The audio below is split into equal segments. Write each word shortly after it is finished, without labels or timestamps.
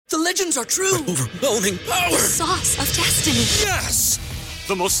The legends are true. Overwhelming power! Sauce of destiny. Yes!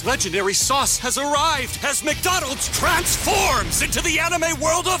 The most legendary sauce has arrived as McDonald's transforms into the anime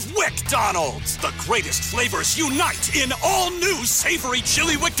world of WickDonald's. The greatest flavors unite in all new savory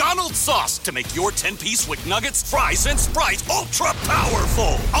chili McDonald's sauce to make your 10-piece Wick Nuggets, fries, and Sprite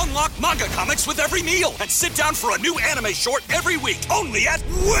ultra-powerful. Unlock manga comics with every meal and sit down for a new anime short every week only at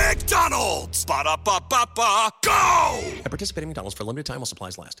WickDonald's. Ba-da-ba-ba-ba, go! At participating McDonald's for a limited time while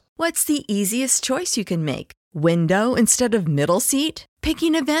supplies last. What's the easiest choice you can make? Window instead of middle seat?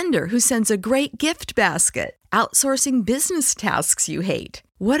 Picking a vendor who sends a great gift basket? Outsourcing business tasks you hate?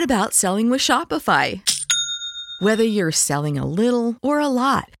 What about selling with Shopify? Whether you're selling a little or a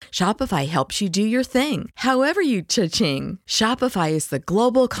lot, Shopify helps you do your thing, however you cha-ching. Shopify is the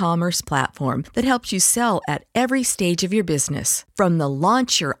global commerce platform that helps you sell at every stage of your business. From the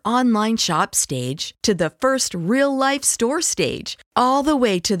launch your online shop stage to the first real-life store stage, all the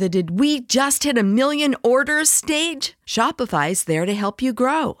way to the did we just hit 1 million orders stage. Shopify's there to help you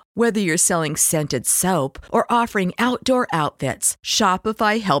grow. Whether you're selling scented soap or offering outdoor outfits,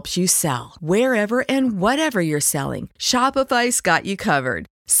 Shopify helps you sell. Wherever and whatever you're selling, Shopify's got you covered.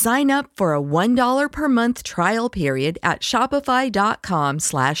 Sign up for a $1 per month trial period at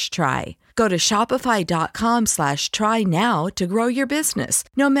shopify.com/try. Go to shopify.com/try now to grow your business,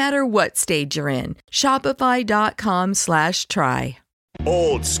 no matter what stage you're in. Shopify.com/try.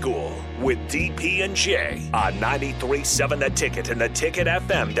 Old School with DP and J on 93.7 The Ticket and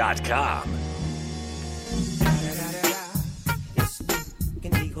theticketfm.com.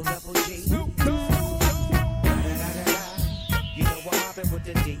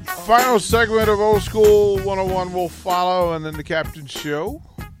 Final segment of Old School 101 will follow, and then the Captain's Show.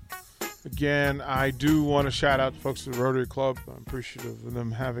 Again, I do want to shout out the folks at the Rotary Club. I'm appreciative of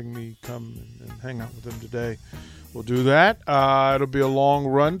them having me come and hang out with them today. We'll do that. It'll be a long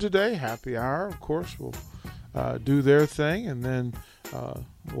run today. Happy hour, of course, will do their thing. And then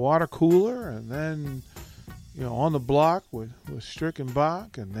water cooler. And then, on the block with Strick and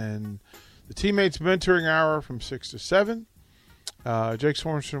Bach. And then the Teammates Mentoring Hour from 6 to 7. Jake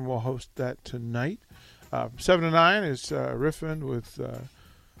Sorensen will host that tonight. 7 to 9 is Riffin with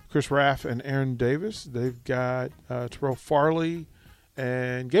Chris Raff and Aaron Davis. They've got Terrell Farley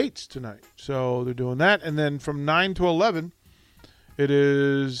and Gates tonight. So they're doing that. And then from 9 to 11, it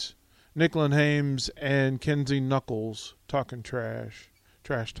is Nicklin Hames and Kenzie Knuckles talking trash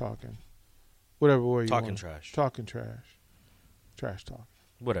talking. Whatever way you talking want. Trash. Talking trash. Trash talking.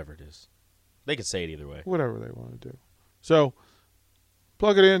 Whatever it is. They can say it either way. Whatever they want to do. So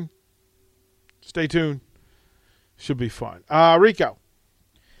plug it in. Stay tuned. Should be fun. Rico.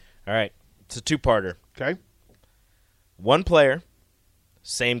 All right. It's a two-parter. Okay. One player,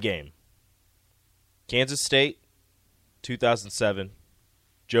 same game. Kansas State, 2007,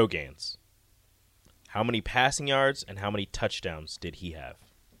 Joe Gans. How many passing yards and how many touchdowns did he have?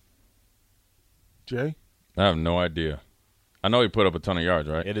 Jay? I have no idea. I know he put up a ton of yards,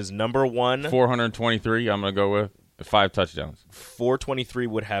 right? It is number one. 423, I'm going to go with 5 touchdowns. 423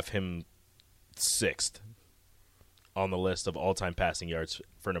 would have him sixth on the list of all-time passing yards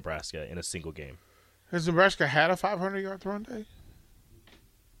for Nebraska in a single game. Has Nebraska had a 500-yard throwing day?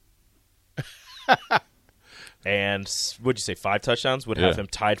 And would you say 5 touchdowns would have him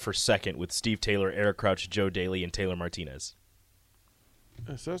tied for second with Steve Taylor, Eric Crouch, Joe Daly, and Taylor Martinez.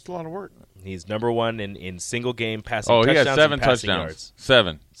 So that's a lot of work. He's number one in single game passing touchdowns. touchdowns. Oh, he had 7 and passing touchdowns. Yards.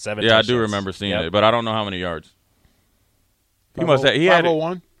 7. 7 Yeah, touchdowns. I do remember seeing it, but I don't know how many yards. He must have.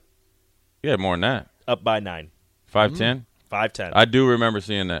 501? He had more than that. Up by 9. 5'10"? 5'10". I do remember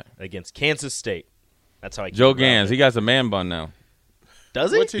seeing that. Against Kansas State. That's how I Joe Gans, he got a man bun now.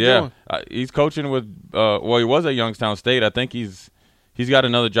 Does he? What's he doing? He's coaching with he was at Youngstown State. I think he's got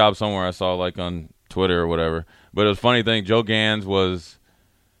another job somewhere I saw like on Twitter or whatever. But it was a funny thing, Joe Gans was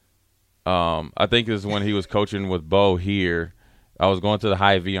I think it was when he was coaching with Bo here. I was going to the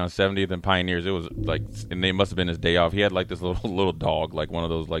High V on 70th and Pioneers. It was like, and it must have been his day off. He had like this little dog, like one of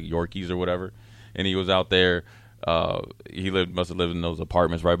those like Yorkies or whatever, and he was out there. He must have lived in those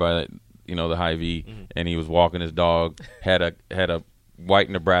apartments right by the High V, and he was walking his dog. Had a white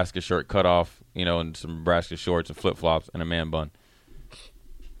Nebraska shirt cut off, and some Nebraska shorts and flip flops and a man bun.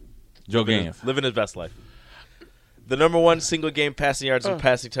 Joe Gans living his best life. The number one single game passing yards and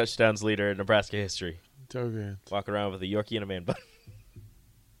passing touchdowns leader in Nebraska history. Joe Gans. Walk around with a Yorkie and a man bun.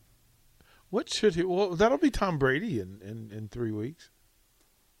 What should he? Well, that'll be Tom Brady in 3 weeks.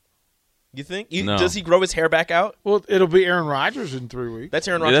 You think? No. Does he grow his hair back out? Well, it'll be Aaron Rodgers in 3 weeks. That's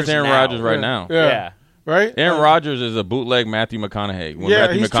Aaron Rodgers. That's Aaron Rodgers right now. Yeah. right? Aaron Rodgers is a bootleg Matthew McConaughey. When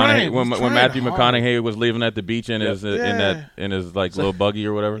Matthew McConaughey was leaving at the beach in his like little buggy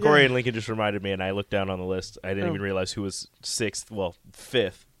or whatever. Corey and Lincoln just reminded me, and I looked down on the list. I didn't even realize who was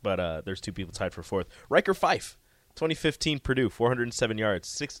fifth, but there's two people tied for fourth. Riker Fife, 2015 Purdue, 407 yards,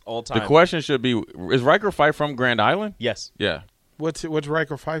 6th all-time. The question should be: is Riker Fife from Grand Island? Yes. Yeah. What's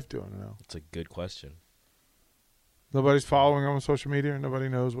Riker Fife doing now? That's a good question. Nobody's following him on social media, and nobody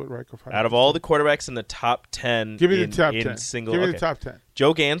knows what Riker Fife. Out of all the quarterbacks in the top 10, give me the top 10. Single, give me the top 10.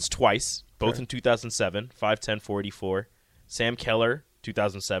 Joe Gans twice, both in 2007, 5'10", 484. Sam Keller,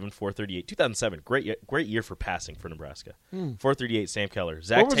 2007, 438. 2007, great year for passing for Nebraska. 438, Sam Keller.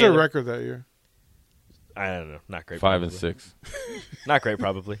 Zach what was Taylor, their record that year? I don't know. Not great. 5 and 6. Not great,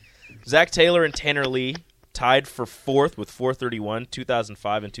 probably. Zach Taylor and Tanner Lee tied for fourth with 431,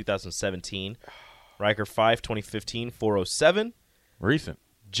 2005 and 2017. Riker Fife, 2015, 407. Recent.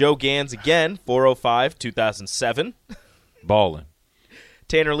 Joe Gans again, 405, 2007. Balling.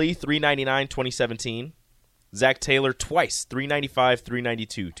 Tanner Lee, 399, 2017. Zach Taylor twice, 395,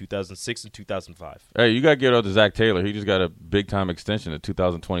 392, 2006 and 2005. Hey, you got to get out to Zach Taylor. He just got a big-time extension in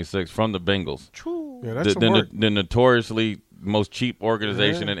 2026 from the Bengals. Yeah, that's the notoriously most cheap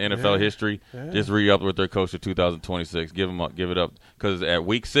organization in NFL history. Just re-upped with their coach to 2026. Give it up. Because at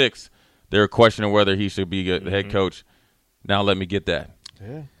week 6, they were questioning whether he should be the head coach. Now let me get that.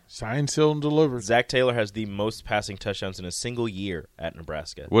 Yeah. Signed, sealed, and delivered. Zach Taylor has the most passing touchdowns in a single year at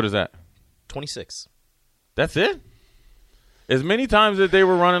Nebraska. What is that? 26. That's it? As many times that they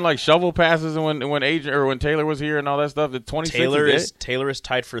were running like shovel passes and when Taylor was here and all that stuff, the 26 Taylor is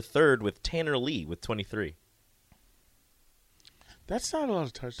tied for third with Tanner Lee with 23. That's not a lot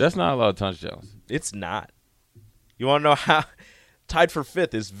of touchdowns. That's not a lot of touchdowns. It's not. You want to know how? Tied for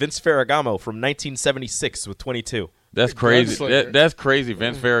fifth is Vince Ferragamo from 1976 with 22. That's crazy. That's crazy.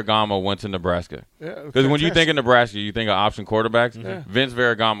 Vince Ferragamo went to Nebraska. Because when you think of Nebraska, you think of option quarterbacks. Yeah. Vince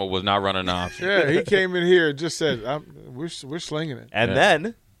Ferragamo was not running an option. Yeah, he came in here and just said, we're slinging it. And then,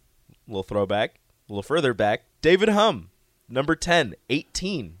 a little throwback, a little further back, David Humm, number 10,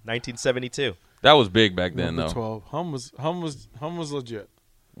 18, 1972. That was big back then, number though. 12. Humm was legit.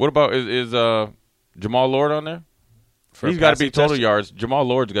 What about is Jamal Lord on there? He's got to be total yards. Jamal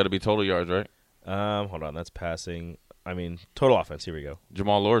Lord's got to be total yards, right? Hold on, that's passing. I mean, total offense. Here we go.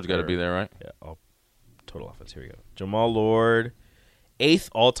 Jamal Lord's got to be there, right? Yeah, total offense. Here we go. Jamal Lord, 8th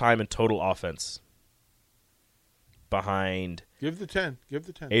all-time in total offense. Behind. Give the 10.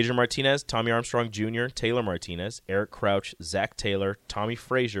 Adrian Martinez, Tommy Armstrong Jr., Taylor Martinez, Eric Crouch, Zach Taylor, Tommy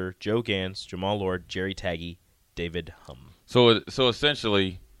Frazier, Joe Gans, Jamal Lord, Jerry Taggy, David Humm. So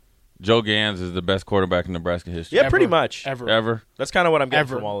essentially, Joe Gans is the best quarterback in Nebraska history. Yeah, pretty much. Ever. That's kind of what I'm getting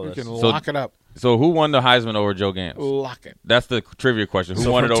from all of this. You can lock it up. So who won the Heisman over Joe Gans? Lock it. That's the trivia question.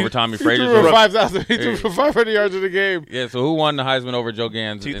 Who won it over Tommy Frazier? He threw for 500 yards in the game. Yeah, so who won the Heisman over Joe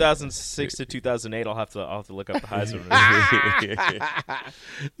Gans? 2006 to 2008, I'll have to look up the Heisman.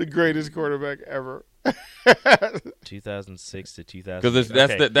 The greatest quarterback ever. 2006 to 2008. Because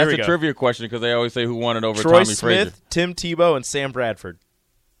that's the trivia question because they always say who won it over Troy Tommy Frazier. Smith, Tim Tebow, and Sam Bradford.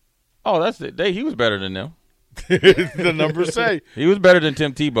 Oh, that's it. He was better than them. The numbers say. He was better than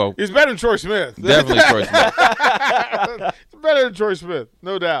Tim Tebow. He's better than Troy Smith. Definitely Troy Smith. He's better than Troy Smith,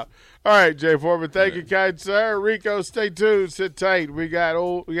 no doubt. All right, Jay Foreman, thank you, kind sir. Rico, stay tuned, sit tight. We got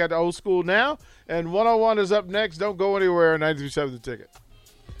the old school now, and 101 is up next. Don't go anywhere. 93.7 The Ticket.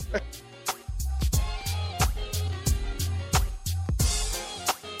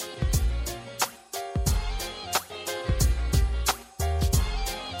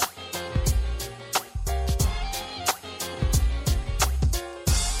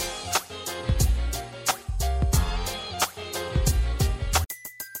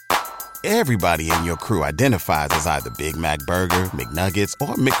 Everybody in your crew identifies as either Big Mac Burger, McNuggets,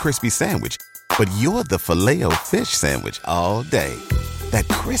 or McCrispy Sandwich. But you're the Filet-O-Fish Sandwich all day. That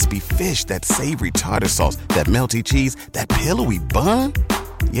crispy fish, that savory tartar sauce, that melty cheese, that pillowy bun.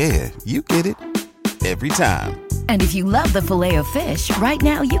 Yeah, you get it. Every time. And if you love the Filet-O-Fish, right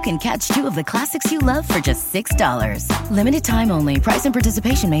now you can catch 2 of the classics you love for just $6. Limited time only. Price and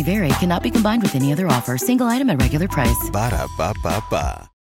participation may vary. Cannot be combined with any other offer. Single item at regular price. Ba-da-ba-ba-ba.